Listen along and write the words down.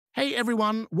Hey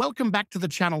everyone, welcome back to the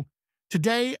channel.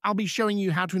 Today I'll be showing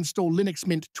you how to install Linux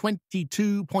Mint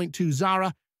 22.2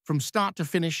 Zara from start to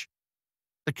finish,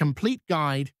 the complete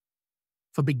guide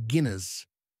for beginners.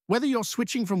 Whether you're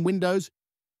switching from Windows,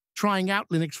 trying out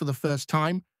Linux for the first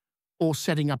time, or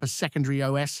setting up a secondary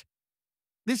OS,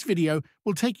 this video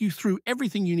will take you through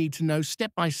everything you need to know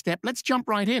step by step. Let's jump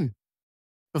right in.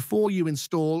 Before you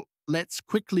install, let's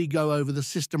quickly go over the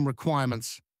system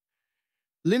requirements.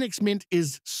 Linux Mint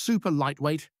is super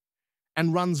lightweight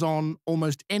and runs on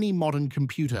almost any modern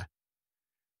computer.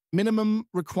 Minimum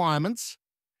requirements: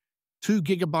 2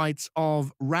 gigabytes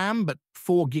of RAM, but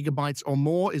 4 gigabytes or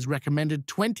more is recommended.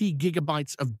 20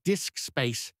 gigabytes of disk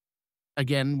space.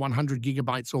 Again, 100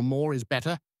 gigabytes or more is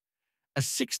better. A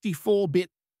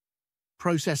 64-bit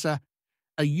processor,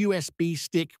 a USB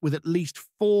stick with at least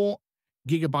 4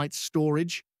 gigabytes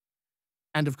storage,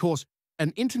 and of course,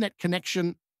 an internet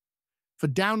connection for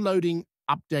downloading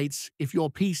updates. If your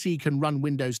PC can run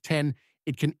Windows 10,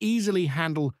 it can easily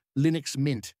handle Linux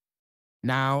Mint.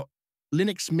 Now,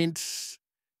 Linux Mint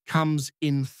comes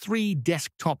in 3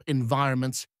 desktop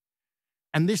environments,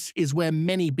 and this is where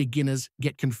many beginners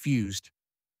get confused.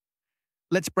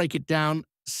 Let's break it down.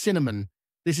 Cinnamon.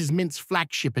 This is Mint's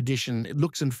flagship edition. It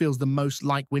looks and feels the most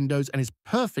like Windows and is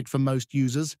perfect for most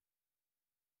users.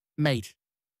 Mate.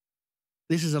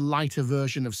 This is a lighter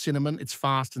version of Cinnamon. It's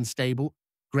fast and stable,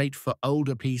 great for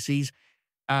older PCs.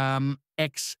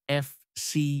 XFCE,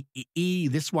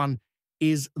 this one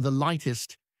is the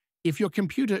lightest. If your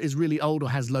computer is really old or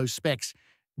has low specs,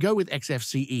 go with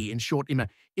XFCE. In short,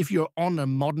 if you're on a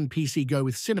modern PC, go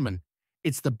with Cinnamon.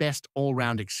 It's the best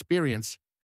all-round experience.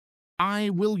 I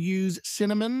will use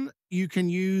Cinnamon. You can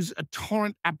use a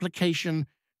torrent application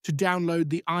to download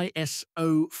the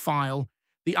ISO file.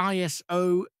 The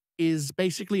ISO is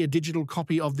basically a digital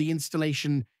copy of the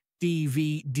installation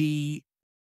DVD.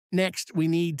 Next, we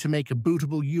need to make a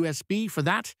bootable USB. For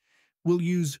that, we'll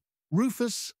use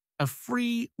Rufus, a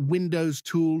free Windows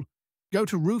tool. Go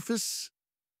to rufus.ie.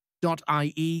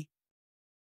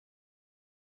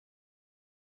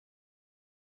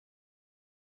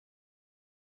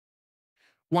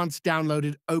 Once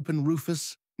downloaded, open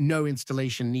Rufus. No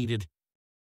installation needed.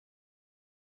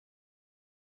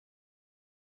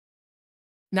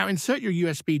 Now insert your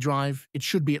USB drive. It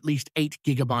should be at least 8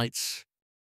 gigabytes.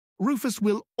 Rufus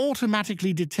will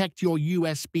automatically detect your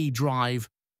USB drive.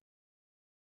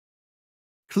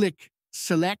 Click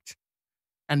Select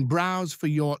and browse for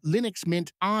your Linux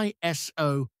Mint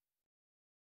ISO.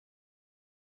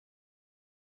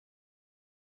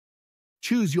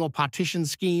 Choose your partition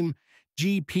scheme,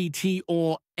 GPT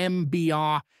or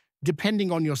MBR,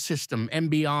 depending on your system.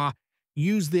 MBR,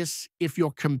 use this if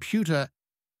your computer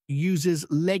uses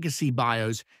legacy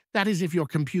BIOS, that is if your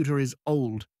computer is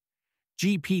old.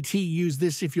 GPT, use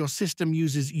this if your system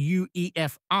uses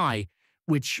UEFI,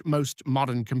 which most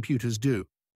modern computers do.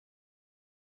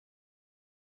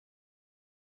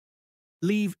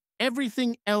 Leave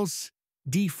everything else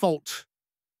default.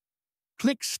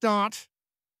 Click Start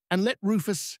and let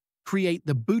Rufus create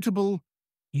the bootable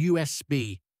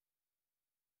USB.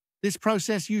 This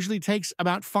process usually takes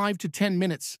about 5 to 10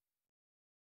 minutes.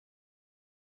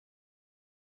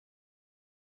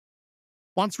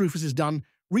 Once Rufus is done,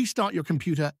 restart your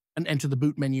computer and enter the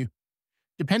boot menu.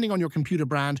 Depending on your computer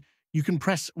brand, you can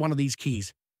press one of these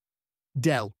keys.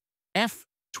 Dell,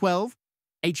 F12,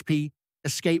 HP,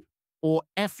 Escape, or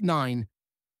F9.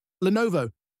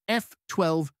 Lenovo,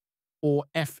 F12 or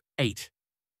F8.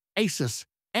 Asus,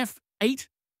 F8.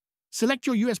 Select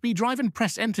your USB drive and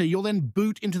press Enter. You'll then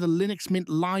boot into the Linux Mint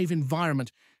Live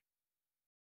environment.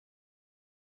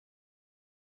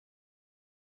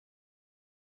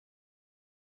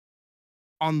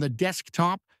 On the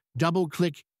desktop,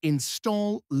 double-click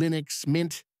Install Linux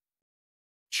Mint.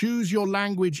 Choose your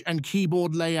language and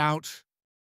keyboard layout.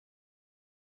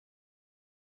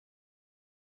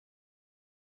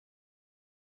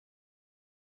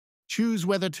 Choose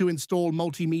whether to install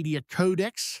multimedia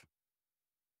codecs.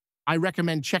 I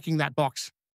recommend checking that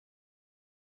box.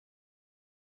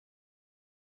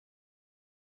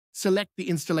 Select the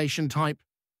installation type.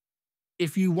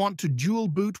 If you want to dual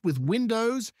boot with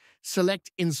Windows,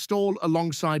 select Install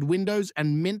alongside Windows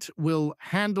and Mint will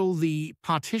handle the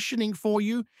partitioning for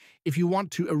you. If you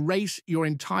want to erase your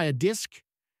entire disk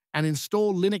and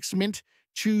install Linux Mint,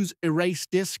 choose Erase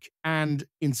Disk and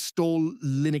install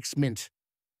Linux Mint.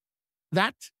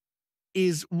 That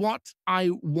is what I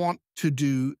want to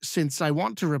do since I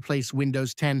want to replace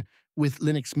Windows 10 with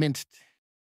Linux Mint.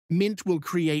 Mint will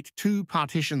create 2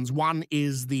 partitions. One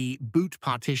is the boot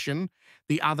partition.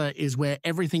 The other is where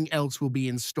everything else will be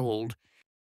installed.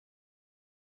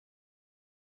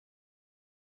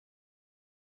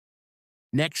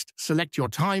 Next, select your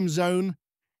time zone,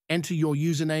 enter your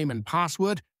username and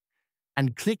password,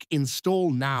 and click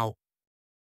Install Now.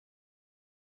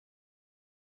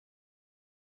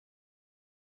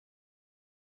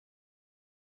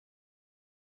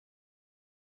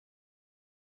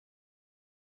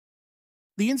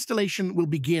 The installation will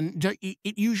begin.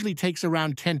 It usually takes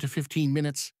around 10 to 15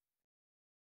 minutes.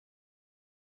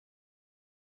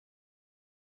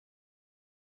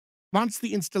 Once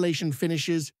the installation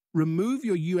finishes, remove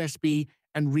your USB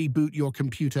and reboot your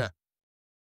computer.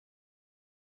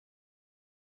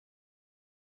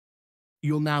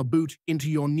 You'll now boot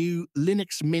into your new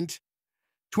Linux Mint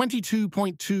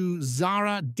 22.2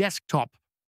 Zara desktop.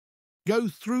 Go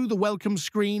through the welcome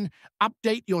screen,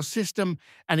 update your system,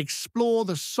 and explore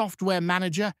the software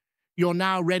manager. You're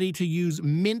now ready to use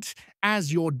Mint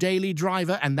as your daily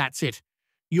driver, and that's it.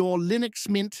 Your Linux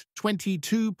Mint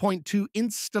 22.2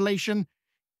 installation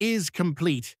is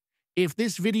complete. If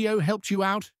this video helped you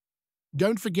out,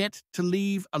 don't forget to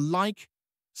leave a like,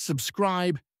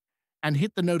 subscribe, and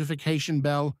hit the notification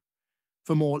bell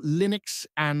for more Linux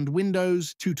and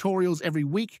Windows tutorials every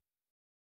week.